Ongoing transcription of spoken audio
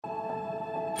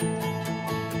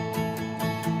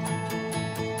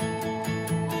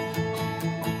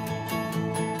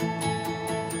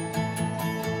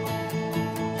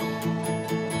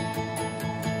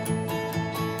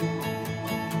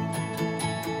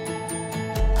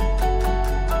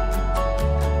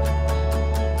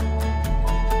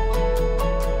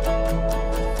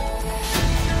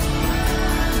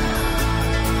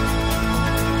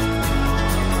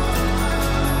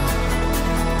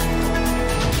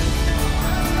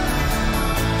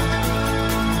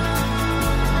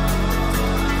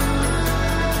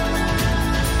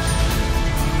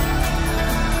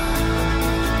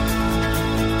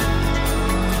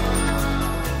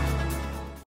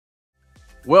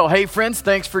Well, hey friends,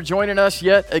 thanks for joining us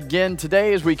yet again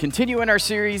today as we continue in our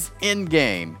series,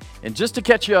 Endgame. And just to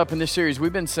catch you up in this series,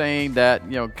 we've been saying that,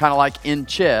 kind of like in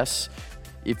chess,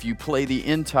 if you play the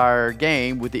entire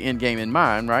game with the end game in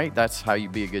mind, right? That's how you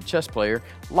be a good chess player.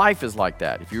 Life is like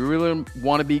that. If you really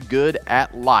want to be good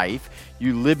at life,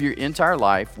 you live your entire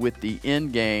life with the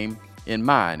end game in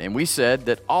mind. And we said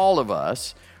that all of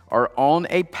us are on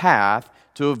a path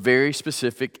to a very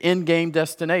specific end-game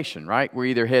destination, right? We're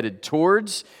either headed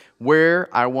towards where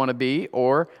I want to be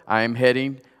or I am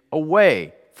heading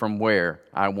away from where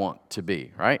I want to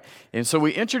be, right? And so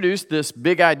we introduced this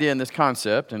big idea and this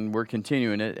concept, and we're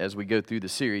continuing it as we go through the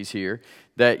series here,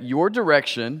 that your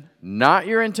direction, not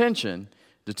your intention,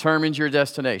 determines your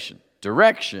destination.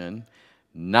 Direction,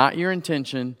 not your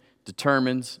intention,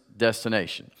 determines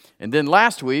destination. And then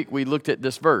last week, we looked at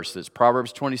this verse. That's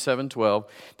Proverbs 27:12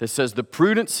 that says, "The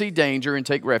prudent see danger and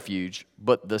take refuge,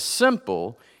 but the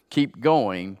simple keep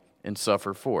going and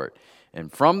suffer for it."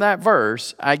 And from that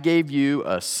verse, I gave you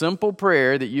a simple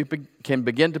prayer that you can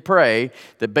begin to pray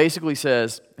that basically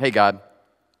says, hey, God,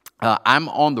 I'm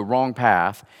on the wrong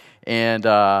path, and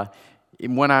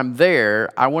when I'm there,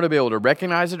 I want to be able to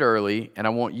recognize it early, and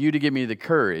I want you to give me the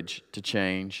courage to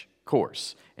change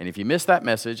course. And if you missed that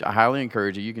message, I highly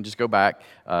encourage you. You can just go back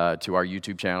to our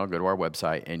YouTube channel, go to our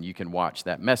website, and you can watch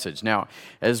that message. Now,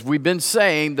 as we've been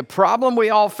saying, the problem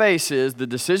we all face is the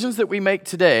decisions that we make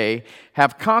today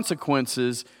have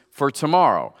consequences for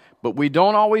tomorrow. But we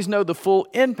don't always know the full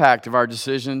impact of our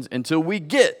decisions until we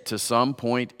get to some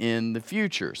point in the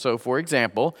future. So, for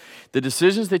example, the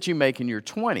decisions that you make in your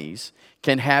 20s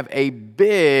can have a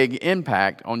big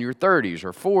impact on your 30s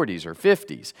or 40s or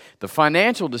 50s. The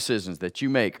financial decisions that you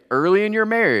make early in your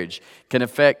marriage can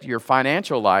affect your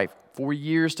financial life for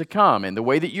years to come. And the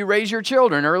way that you raise your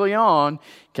children early on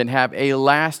can have a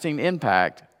lasting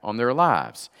impact on their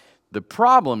lives. The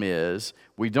problem is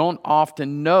we don't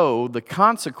often know the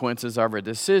consequences of our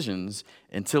decisions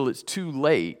until it's too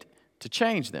late to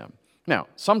change them. Now,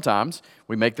 sometimes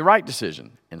we make the right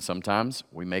decision, and sometimes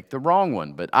we make the wrong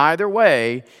one. But either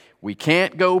way, we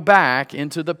can't go back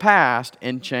into the past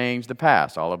and change the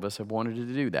past. All of us have wanted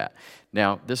to do that.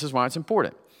 Now, this is why it's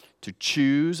important to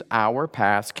choose our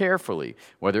paths carefully,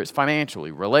 whether it's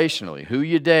financially, relationally, who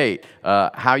you date,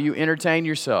 how you entertain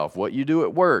yourself, what you do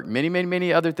at work,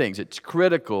 many other things. It's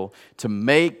critical to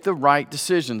make the right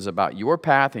decisions about your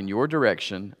path and your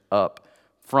direction up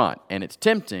front. And it's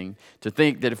tempting to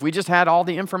think that if we just had all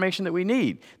the information that we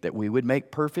need, that we would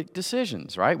make perfect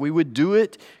decisions, right? We would do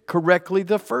it correctly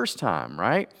the first time,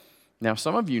 right? Now,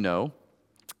 some of you know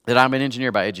that I'm an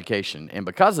engineer by education, and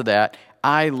because of that,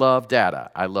 I love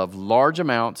data. I love large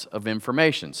amounts of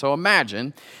information. So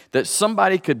imagine that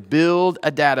somebody could build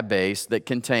a database that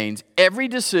contains every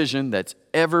decision that's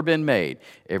ever been made.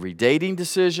 Every dating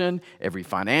decision, every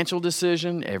financial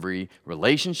decision, every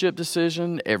relationship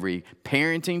decision, every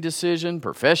parenting decision,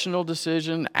 professional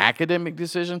decision, academic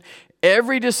decision,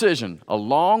 every decision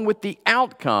along with the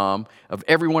outcome of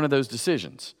every one of those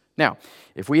decisions. Now,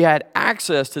 if we had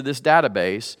access to this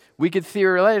database, we could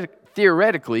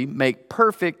theoretically make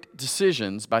perfect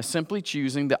decisions by simply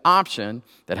choosing the option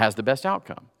that has the best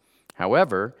outcome.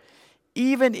 However,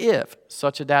 even if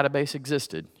such a database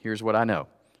existed, here's what I know.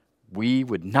 We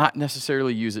would not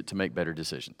necessarily use it to make better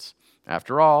decisions.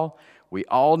 After all, we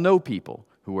all know people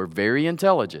who are very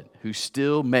intelligent who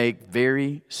still make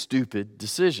very stupid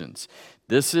decisions.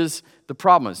 This is the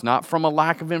problem. It's not from a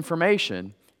lack of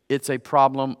information. It's a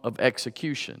problem of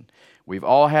execution. We've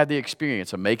all had the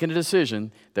experience of making a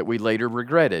decision that we later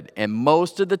regretted. And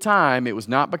most of the time, it was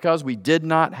not because we did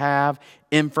not have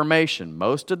information.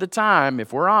 Most of the time,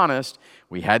 if we're honest,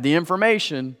 we had the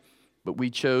information, but we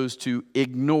chose to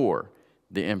ignore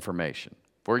the information.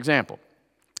 For example,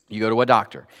 you go to a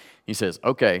doctor. He says,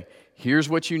 okay, here's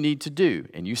what you need to do.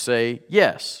 And you say,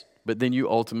 yes. but then you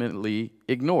ultimately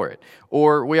ignore it.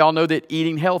 Or we all know that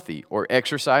eating healthy or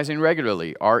exercising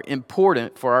regularly are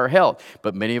important for our health,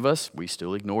 but many of us, we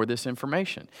still ignore this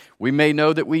information. We may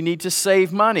know that we need to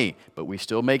save money, but we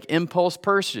still make impulse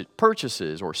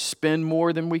purchases or spend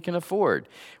more than we can afford.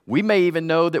 We may even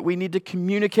know that we need to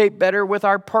communicate better with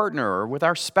our partner or with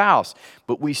our spouse,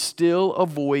 but we still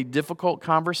avoid difficult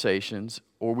conversations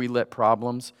or we let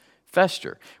problems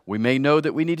fester. We may know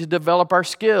that we need to develop our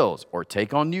skills or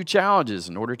take on new challenges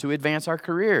in order to advance our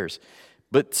careers.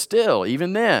 But still,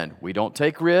 even then, we don't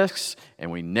take risks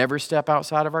and we never step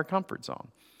outside of our comfort zone.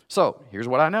 So here's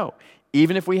what I know.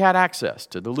 Even if we had access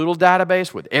to the little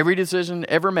database with every decision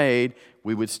ever made,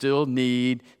 we would still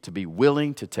need to be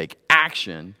willing to take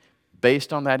action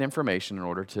based on that information in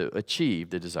order to achieve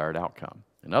the desired outcome.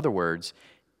 In other words,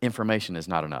 information is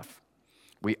not enough.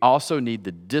 We also need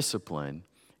the discipline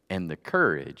and the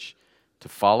courage to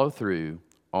follow through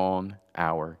on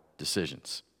our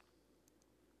decisions.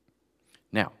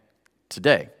 Now,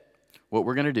 today, what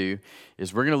we're going to do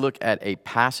is we're going to look at a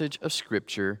passage of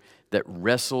Scripture that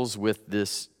wrestles with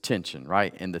this tension,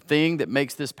 right? And the thing that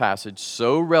makes this passage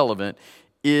so relevant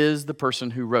is the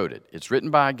person who wrote it. It's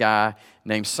written by a guy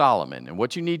named Solomon. And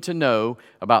what you need to know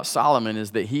about Solomon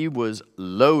is that he was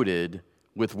loaded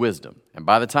with wisdom. And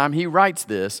by the time he writes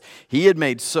this, he had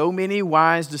made so many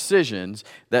wise decisions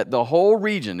that the whole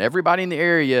region, everybody in the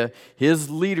area, his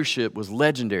leadership was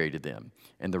legendary to them.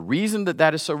 And the reason that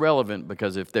that is so relevant,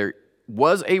 because if there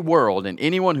was a world, and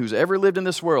anyone who's ever lived in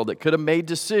this world that could have made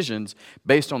decisions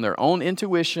based on their own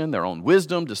intuition, their own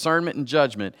wisdom, discernment, and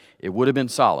judgment, it would have been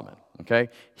Solomon, okay?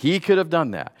 He could have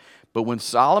done that. But when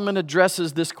Solomon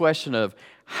addresses this question of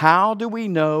how do we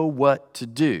know what to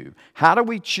do? How do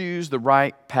we choose the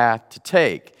right path to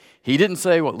take? He didn't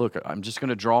say, well, look, I'm just going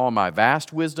to draw on my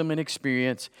vast wisdom and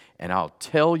experience, and I'll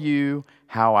tell you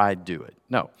how I do it.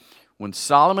 No. When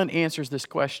Solomon answers this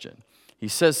question, he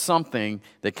says something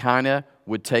that kind of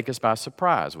would take us by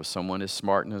surprise with someone as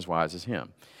smart and as wise as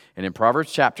him. And in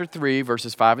Proverbs chapter 3,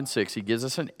 verses 5 and 6, he gives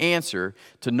us an answer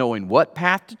to knowing what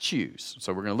path to choose.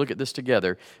 So we're going to look at this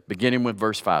together, beginning with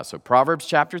verse 5. So Proverbs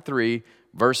chapter 3,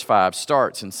 verse 5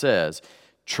 starts and says,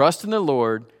 trust in the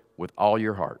Lord with all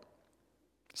your heart.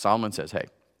 Solomon says, hey,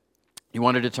 you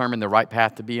want to determine the right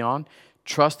path to be on?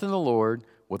 Trust in the Lord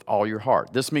with all your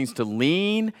heart. This means to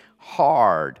lean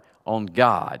hard on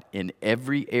God in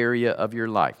every area of your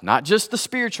life, not just the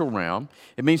spiritual realm.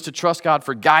 It means to trust God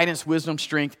for guidance, wisdom,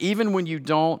 strength, even when you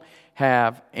don't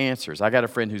have answers. I got a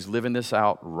friend who's living this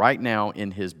out right now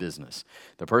in his business.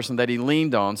 The person that he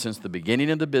leaned on since the beginning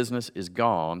of the business is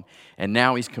gone, and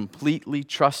now he's completely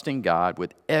trusting God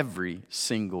with every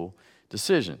single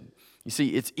decision. You see,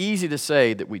 it's easy to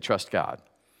say that we trust God,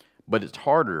 but it's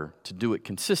harder to do it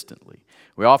consistently.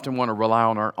 We often want to rely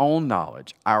on our own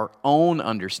knowledge, our own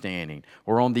understanding,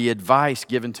 or on the advice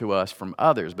given to us from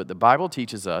others. But the Bible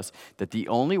teaches us that the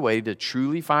only way to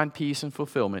truly find peace and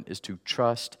fulfillment is to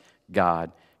trust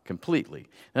God completely.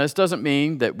 Now, this doesn't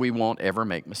mean that we won't ever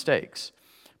make mistakes,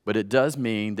 but it does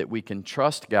mean that we can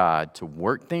trust God to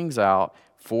work things out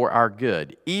for our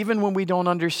good, even when we don't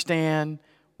understand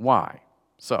why.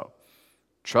 So,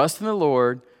 trust in the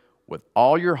Lord with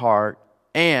all your heart,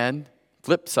 and,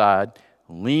 flip side,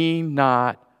 lean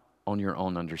not on your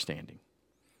own understanding.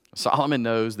 Solomon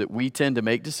knows that we tend to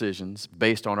make decisions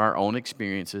based on our own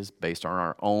experiences, based on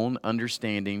our own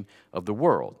understanding of the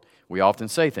world. We often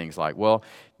say things like, well,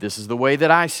 this is the way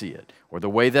that I see it, or the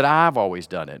way that I've always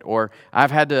done it, or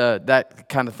I've had that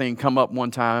kind of thing come up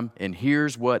one time, and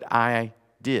here's what I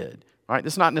did. All right,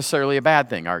 this is not necessarily a bad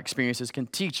thing. Our experiences can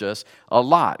teach us a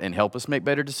lot and help us make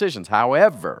better decisions.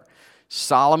 However,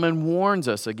 Solomon warns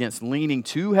us against leaning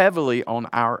too heavily on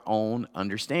our own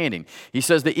understanding. He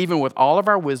says that even with all of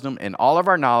our wisdom and all of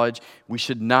our knowledge, we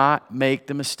should not make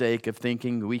the mistake of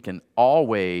thinking we can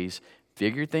always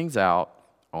figure things out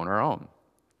on our own.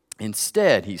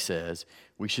 Instead, he says,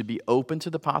 we should be open to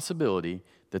the possibility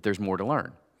that there's more to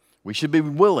learn. We should be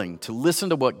willing to listen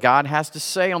to what God has to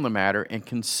say on the matter and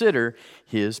consider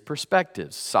his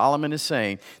perspectives. Solomon is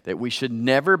saying that we should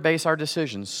never base our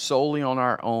decisions solely on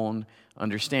our own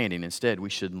understanding. Instead,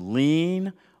 we should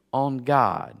lean on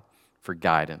God for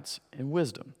guidance and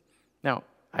wisdom. Now,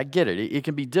 I get it. It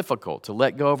can be difficult to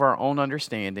let go of our own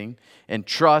understanding and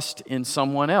trust in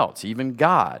someone else, even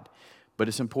God. But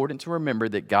it's important to remember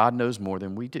that God knows more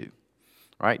than we do,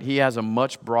 right? He has a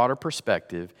much broader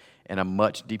perspective and a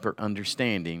much deeper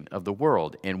understanding of the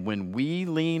world. And when we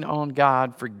lean on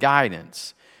God for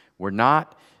guidance, we're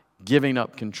not giving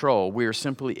up control. We are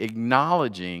simply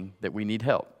acknowledging that we need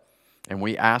help. And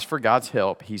when we ask for God's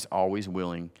help, he's always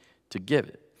willing to give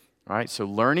it. All right, so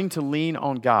learning to lean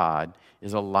on God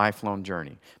is a lifelong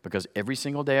journey because every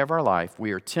single day of our life,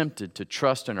 we are tempted to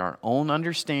trust in our own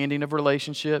understanding of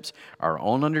relationships, our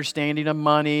own understanding of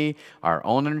money, our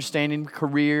own understanding of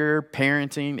career,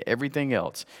 parenting, everything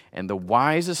else. And the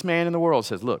wisest man in the world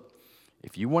says, look,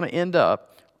 if you want to end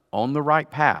up on the right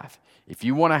path, if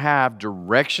you want to have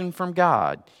direction from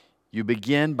God, you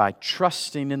begin by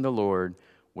trusting in the Lord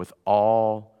with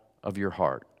all of your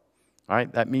heart. All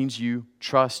right, that means you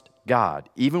trust God,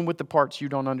 even with the parts you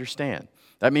don't understand.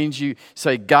 That means you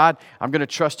say, God, I'm going to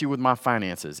trust you with my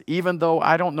finances, even though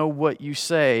I don't know what you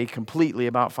say completely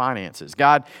about finances.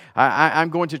 God, I'm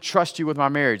going to trust you with my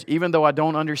marriage, even though I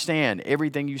don't understand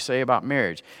everything you say about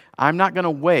marriage. I'm not going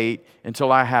to wait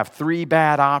until I have 3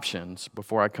 bad options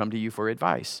before I come to you for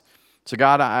advice. So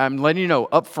God, I'm letting you know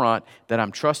up front that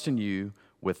I'm trusting you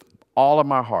with all of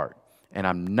my heart, and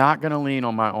I'm not going to lean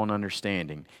on my own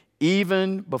understanding.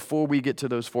 Even before we get to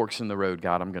those forks in the road,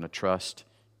 God, I'm going to trust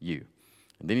you.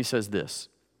 And then he says this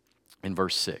in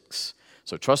verse 6.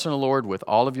 So trust in the Lord with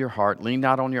all of your heart, lean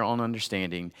not on your own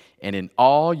understanding, and in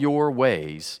all your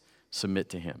ways submit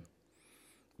to him.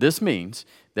 This means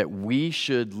that we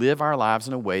should live our lives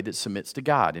in a way that submits to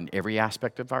God in every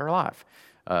aspect of our life.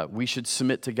 We should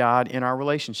submit to God in our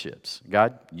relationships.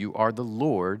 God, you are the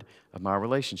Lord of my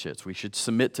relationships. We should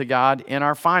submit to God in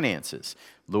our finances.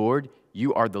 Lord,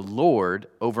 you are the Lord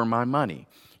over my money.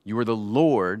 You are the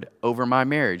Lord over my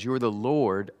marriage. You are the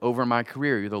Lord over my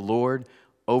career. You're the Lord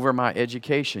over my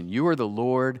education. You are the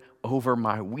Lord over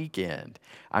my weekend.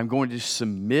 I'm going to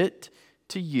submit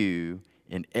to you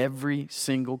in every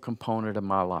single component of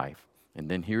my life.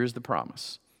 And then here's the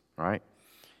promise, right?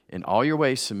 In all your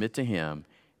ways, submit to him,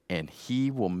 and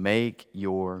he will make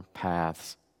your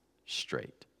paths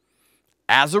straight.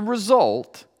 As a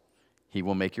result, he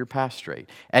will make your path straight.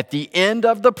 At the end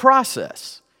of the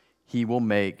process, he will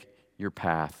make your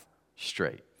path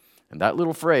straight. And that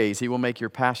little phrase, he will make your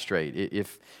path straight,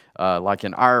 if like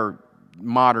in our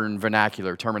modern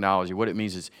vernacular terminology, what it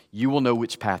means is you will know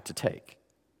which path to take,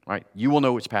 right? You will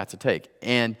know which path to take.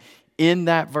 And in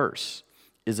that verse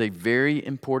is a very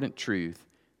important truth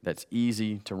that's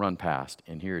easy to run past,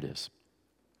 and here it is.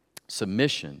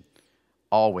 Submission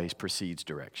always precedes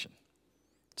direction.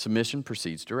 Submission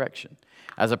precedes direction.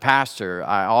 As a pastor,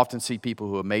 I often see people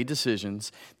who have made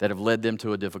decisions that have led them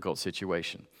to a difficult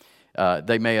situation.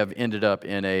 They may have ended up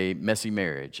in a messy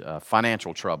marriage,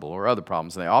 financial trouble, or other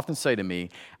problems. And they often say to me,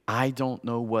 I don't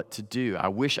know what to do. I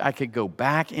wish I could go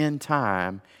back in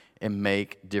time and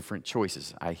make different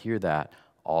choices. I hear that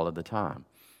all of the time.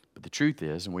 But the truth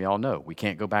is, and we all know, we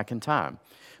can't go back in time.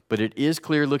 But it is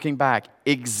clear looking back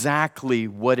exactly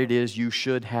what it is you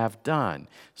should have done.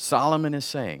 Solomon is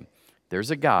saying,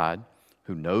 there's a God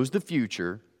who knows the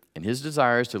future, and his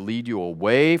desire is to lead you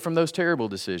away from those terrible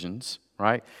decisions,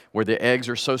 right? Where the eggs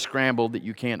are so scrambled that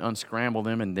you can't unscramble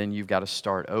them, and then you've got to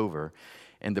start over.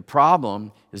 And the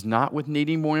problem is not with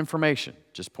needing more information.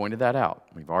 Just pointed that out.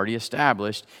 We've already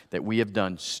established that we have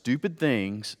done stupid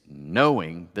things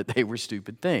knowing that they were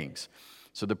stupid things.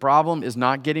 So the problem is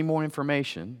not getting more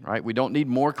information, right? We don't need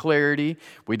more clarity.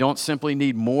 We don't simply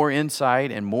need more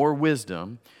insight and more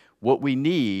wisdom. What we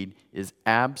need is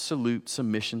absolute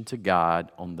submission to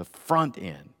God on the front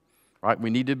end, right? We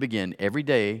need to begin every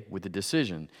day with the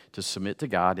decision to submit to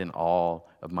God in all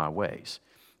of my ways.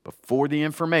 Before the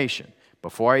information,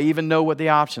 before I even know what the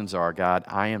options are, God,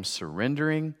 I am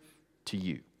surrendering to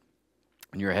you.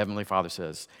 And your Heavenly Father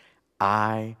says,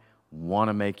 I want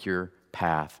to make your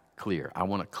path clear. I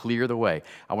want to clear the way.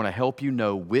 I want to help you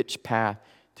know which path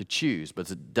to choose. But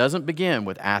it doesn't begin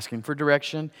with asking for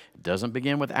direction. It doesn't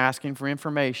begin with asking for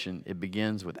information. It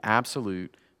begins with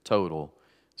absolute, total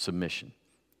submission.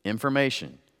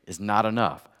 Information is not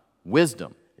enough.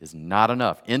 Wisdom is not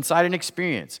enough. Insight and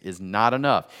experience is not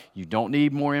enough. You don't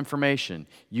need more information.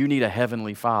 You need a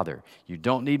Heavenly Father. You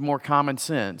don't need more common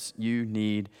sense. You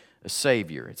need a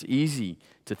Savior. It's easy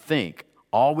to think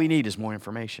all we need is more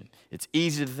information. It's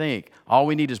easy to think all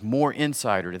we need is more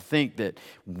insight, or to think that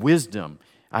wisdom,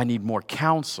 I need more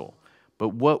counsel. But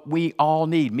what we all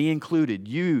need, me included,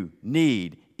 you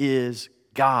need is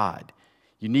God.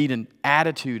 You need an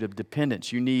attitude of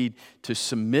dependence. You need to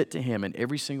submit to Him in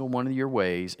every single one of your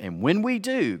ways. And when we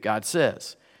do, God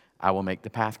says, I will make the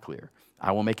path clear.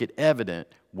 I will make it evident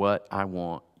what I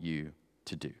want you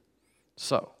to do.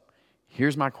 So,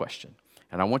 here's my question.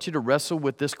 And I want you to wrestle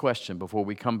with this question before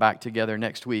we come back together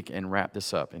next week and wrap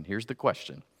this up. And here's the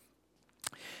question.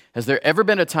 Has there ever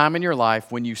been a time in your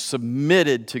life when you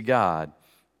submitted to God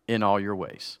in all your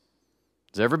ways?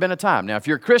 Has there ever been a time? Now, if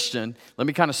you're a Christian, let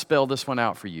me kind of spell this one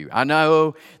out for you. I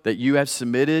know that you have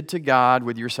submitted to God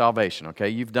with your salvation, okay?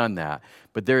 You've done that.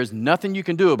 But there is nothing you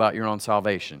can do about your own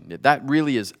salvation. That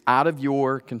really is out of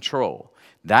your control.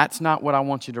 That's not what I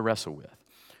want you to wrestle with.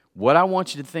 What I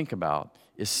want you to think about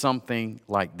is something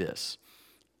like this.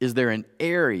 Is there an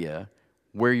area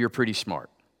where you're pretty smart?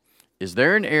 Is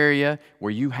there an area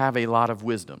where you have a lot of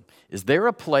wisdom? Is there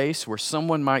a place where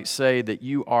someone might say that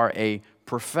you are a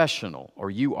professional or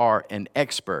you are an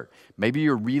expert? Maybe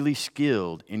you're really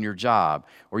skilled in your job,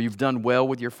 or you've done well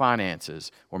with your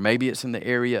finances, or maybe it's in the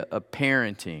area of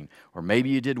parenting, or maybe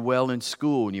you did well in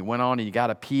school and you went on and you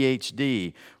got a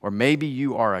PhD, or maybe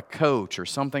you are a coach or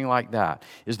something like that.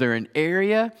 Is there an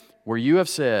area where you have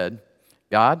said,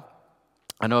 God,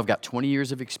 I know I've got 20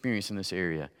 years of experience in this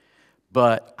area,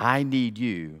 but I need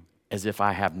you as if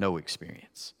I have no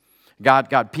experience.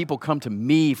 God, people come to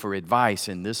me for advice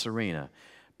in this arena,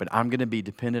 but I'm going to be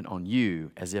dependent on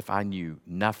you as if I knew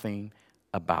nothing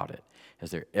about it. Has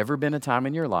there ever been a time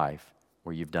in your life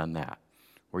where you've done that?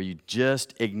 Where you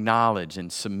just acknowledged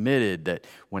and submitted that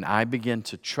when I begin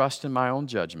to trust in my own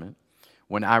judgment,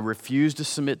 when I refuse to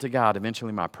submit to God,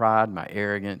 eventually my pride, my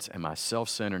arrogance, and my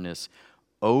self-centeredness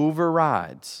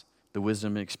overrides the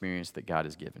wisdom and experience that God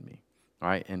has given me. All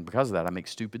right? And because of that, I make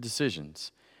stupid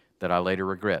decisions that I later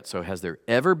regret. So has there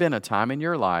ever been a time in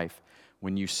your life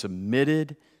when you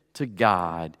submitted to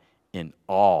God in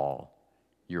all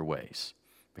your ways?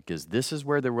 Because this is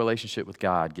where the relationship with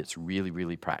God gets really,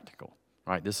 really practical.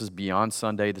 Right? This is beyond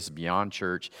Sunday. This is beyond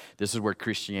church. This is where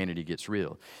Christianity gets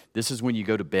real. This is when you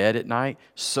go to bed at night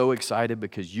so excited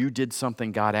because you did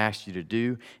something God asked you to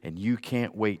do, and you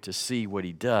can't wait to see what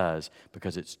He does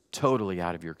because it's totally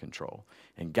out of your control.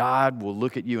 And God will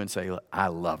look at you and say, I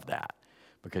love that,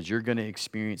 because you're going to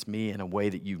experience me in a way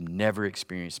that you've never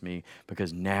experienced me,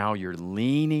 because now you're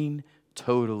leaning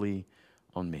totally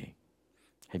on me.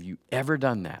 Have you ever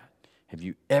done that? Have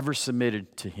you ever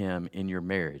submitted to Him in your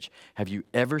marriage? Have you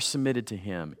ever submitted to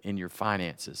Him in your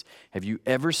finances? Have you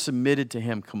ever submitted to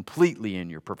Him completely in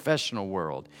your professional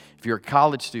world? If you're a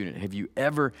college student, have you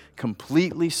ever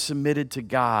completely submitted to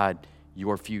God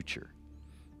your future?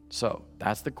 So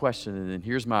that's the question. And then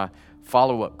here's my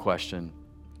follow-up question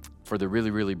for the really,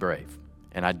 really brave.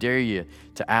 And I dare you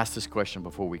to ask this question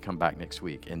before we come back next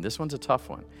week. And this one's a tough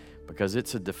one because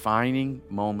it's a defining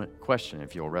moment question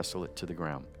if you'll wrestle it to the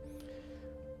ground.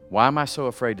 Why am I so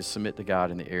afraid to submit to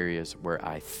God in the areas where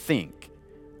I think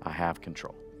I have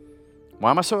control?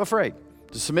 Why am I so afraid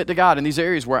to submit to God in these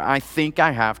areas where I think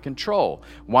I have control?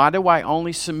 Why do I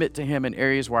only submit to Him in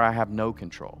areas where I have no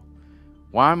control?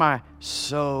 Why am I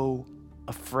so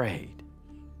afraid?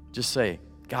 Just say,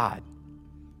 God,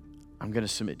 I'm going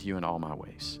to submit to you in all my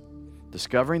ways.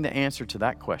 Discovering the answer to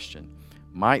that question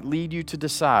might lead you to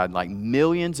decide, like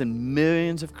millions and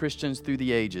millions of Christians through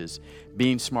the ages,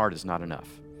 being smart is not enough.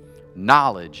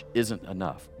 Knowledge isn't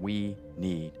enough. We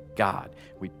need God.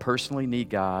 We personally need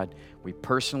God. We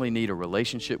personally need a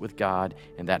relationship with God,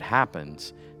 and that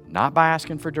happens not by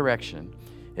asking for direction.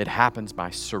 It happens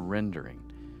by surrendering,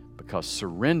 because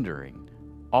surrendering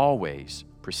always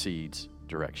precedes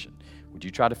direction. Would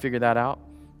you try to figure that out?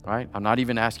 All right? I'm not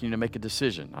even asking you to make a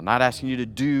decision. I'm not asking you to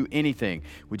do anything.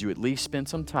 Would you at least spend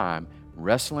some time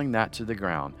wrestling that to the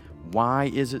ground?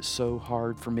 Why is it so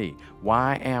hard for me?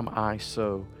 Why am I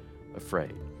so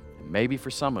afraid? And maybe for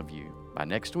some of you, by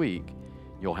next week,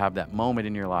 you'll have that moment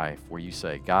in your life where you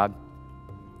say, God,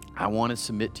 I want to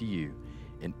submit to you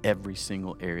in every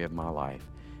single area of my life.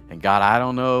 And God, I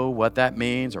don't know what that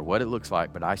means or what it looks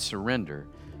like, but I surrender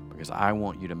because I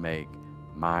want you to make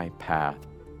my path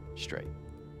straight.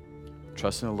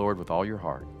 Trust in the Lord with all your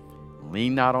heart.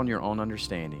 Lean not on your own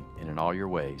understanding, and in all your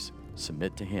ways,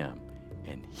 submit to Him.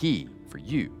 And He, for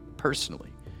you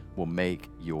personally, will make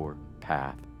your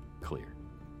path clear.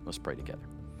 Let's pray together.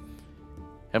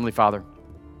 Heavenly Father,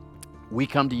 we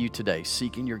come to you today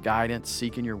seeking your guidance,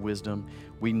 seeking your wisdom.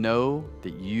 We know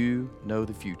that you know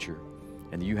the future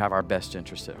and that you have our best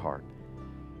interest at heart.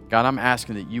 God, I'm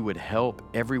asking that you would help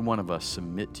every one of us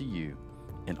submit to you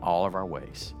in all of our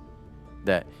ways,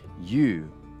 that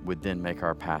you would then make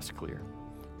our paths clear.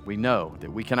 We know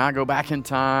that we cannot go back in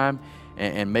time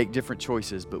and make different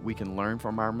choices, but we can learn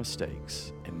from our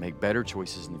mistakes and make better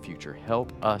choices in the future.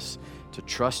 Help us to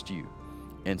trust you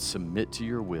and submit to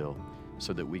your will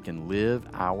so that we can live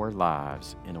our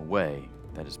lives in a way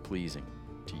that is pleasing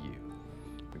to you.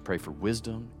 We pray for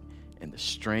wisdom and the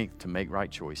strength to make right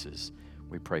choices.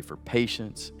 We pray for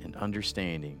patience and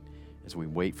understanding as we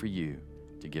wait for you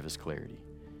to give us clarity.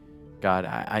 God,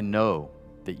 I know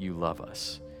that you love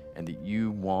us and that you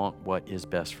want what is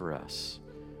best for us.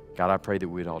 God, I pray that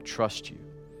we'd all trust you,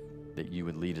 that you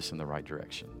would lead us in the right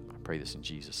direction. I pray this in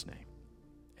Jesus' name.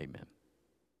 Amen.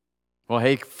 Well,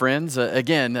 hey, friends,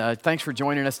 again, thanks for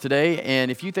joining us today.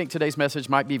 And if you think today's message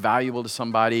might be valuable to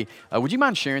somebody, would you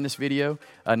mind sharing this video?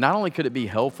 Not only could it be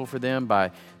helpful for them,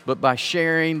 but by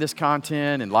sharing this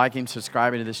content and liking,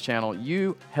 subscribing to this channel,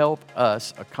 you help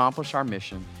us accomplish our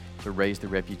mission to raise the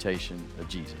reputation of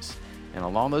Jesus. And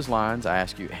along those lines, I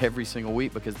ask you every single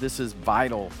week, because this is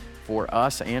vital for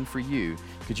us and for you,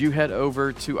 could you head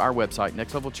over to our website,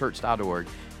 nextlevelchurch.org,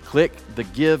 click the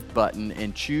Give button,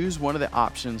 and choose one of the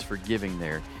options for giving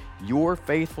there. Your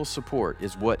faithful support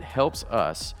is what helps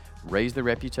us raise the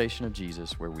reputation of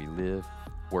Jesus where we live,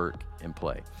 work, and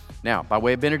play. Now, by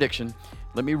way of benediction,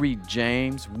 let me read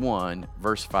James 1,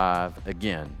 verse 5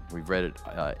 again. We've read it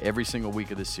every single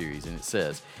week of this series, and it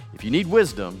says, if you need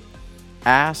wisdom,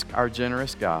 ask our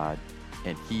generous God,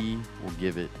 and He will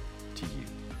give it to you.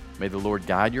 May the Lord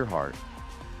guide your heart.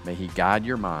 May He guide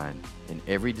your mind in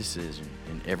every decision,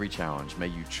 in every challenge. May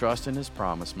you trust in His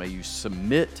promise. May you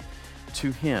submit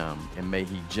to Him, and may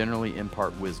He generally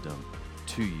impart wisdom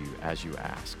to you as you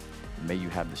ask. May you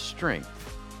have the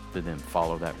strength to then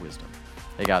follow that wisdom.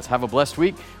 Hey guys, have a blessed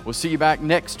week. We'll see you back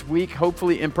next week,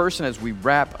 hopefully in person, as we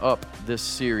wrap up this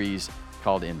series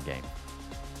called Endgame.